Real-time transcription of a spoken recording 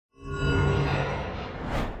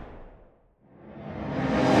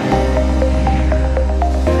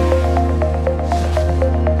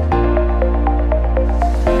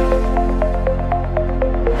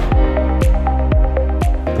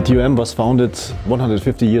TUM was founded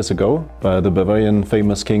 150 years ago by the Bavarian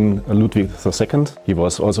famous king Ludwig II. He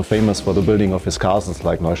was also famous for the building of his castles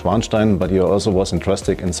like Neuschwanstein, but he also was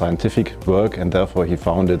interested in scientific work, and therefore he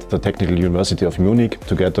founded the Technical University of Munich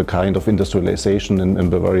to get a kind of industrialization in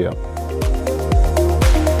Bavaria.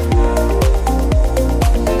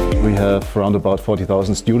 We have around about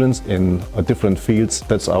 40,000 students in different fields.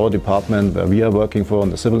 That's our department where we are working for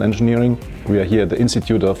in the civil engineering. We are here at the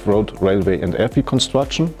Institute of Road, Railway and Airfield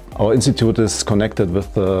Construction. Our institute is connected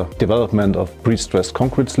with the development of pre-stressed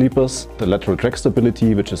concrete sleepers, the lateral track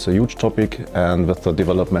stability, which is a huge topic, and with the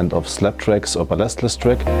development of slab tracks or ballastless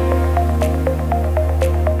track.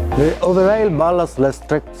 The overrail ballastless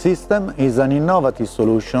track system is an innovative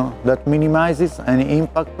solution that minimizes any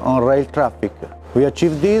impact on rail traffic. We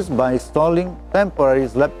achieve this by installing temporary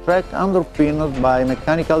slab track underpinned by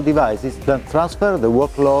mechanical devices that transfer the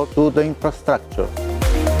workload to the infrastructure.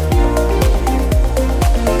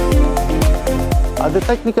 At the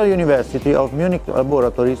Technical University of Munich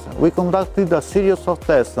laboratories, we conducted a series of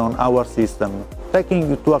tests on our system,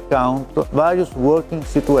 taking into account various working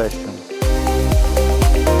situations.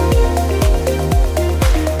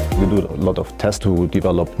 We do a lot of tests to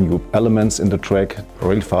develop new elements in the track,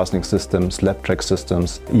 rail fastening systems, slab track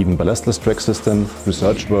systems, even ballastless track system,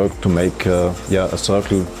 research work to make a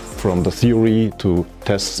circle from the theory to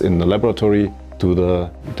tests in the laboratory to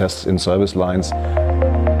the tests in service lines.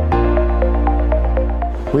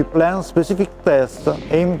 We plan specific tests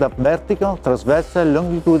aimed at vertical, transversal,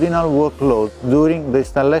 longitudinal workloads during the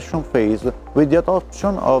installation phase with the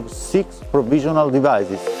adoption of 6 provisional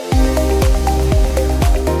devices.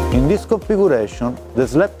 In this configuration, the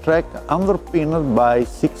slab track underpinned by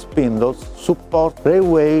 6 spindles support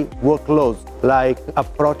railway workloads like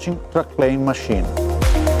approaching track lane machine.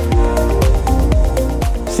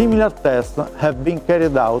 Similar tests have been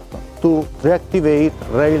carried out to reactivate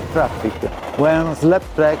rail traffic when slab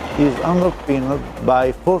track is underpinned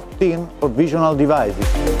by 14 provisional devices.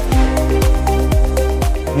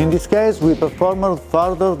 In this case, we performed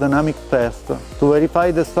further dynamic tests to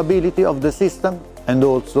verify the stability of the system and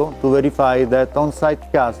also to verify that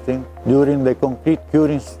on-site casting during the concrete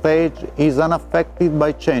curing stage is unaffected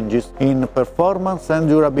by changes in performance and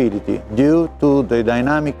durability due to the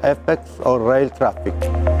dynamic effects of rail traffic.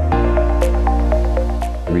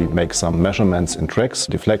 We make some measurements in tracks,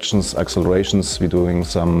 deflections, accelerations. We're doing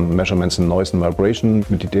some measurements in noise and vibration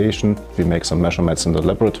mitigation. We make some measurements in the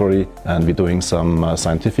laboratory, and we're doing some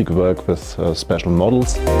scientific work with special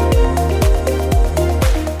models.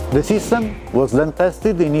 The system was then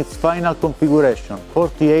tested in its final configuration,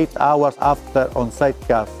 48 hours after on-site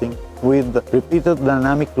casting, with repeated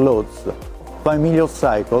dynamic loads, 5 million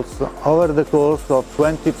cycles, over the course of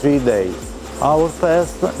 23 days. Our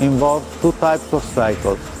test involved 2 types of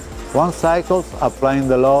cycles. One cycle applying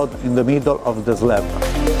the load in the middle of the slab,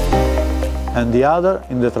 and the other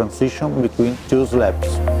in the transition between 2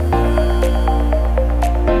 slabs.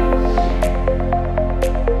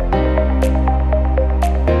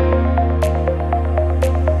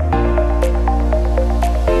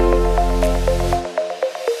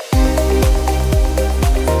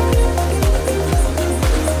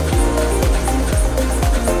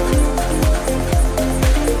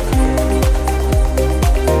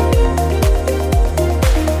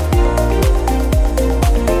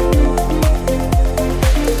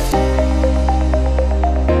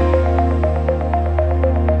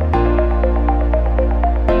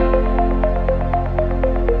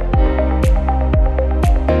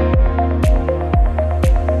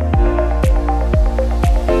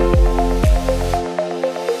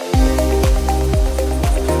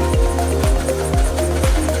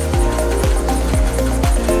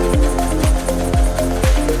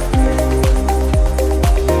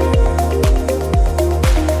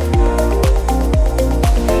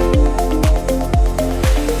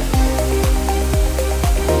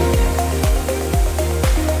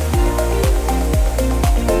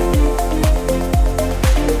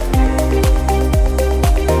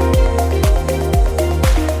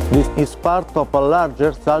 This is part of a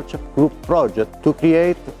larger Salcef Group project to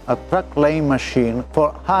create a track lane machine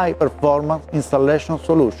for high-performance installation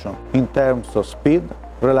solution in terms of speed,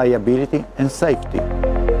 reliability and safety.